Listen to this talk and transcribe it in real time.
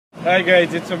Hi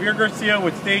guys, it's Javier Garcia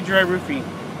with Stage Drive Roofing.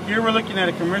 Here we're looking at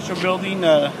a commercial building.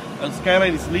 A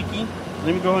skylight is leaking.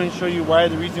 Let me go ahead and show you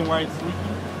the reason why it's leaking.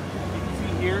 You can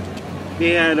see here, they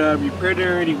had repaired it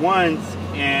already once,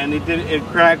 and it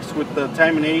cracks with the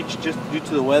time and age just due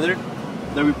to the weather.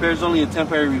 The repair is only a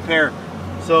temporary repair.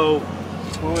 So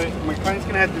what my client's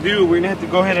gonna have to do, we're gonna have to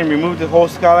go ahead and remove the whole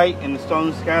skylight and install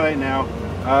the skylight now.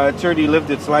 It's already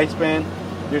lived its lifespan.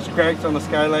 There's cracks on the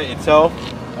skylight itself.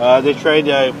 They tried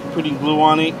putting glue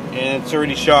on it and it's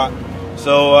already shot.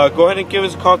 So go ahead and give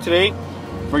us a call today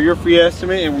for your free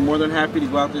estimate, and we're more than happy to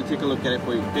go out there and take a look at it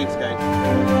for you. Thanks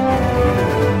guys.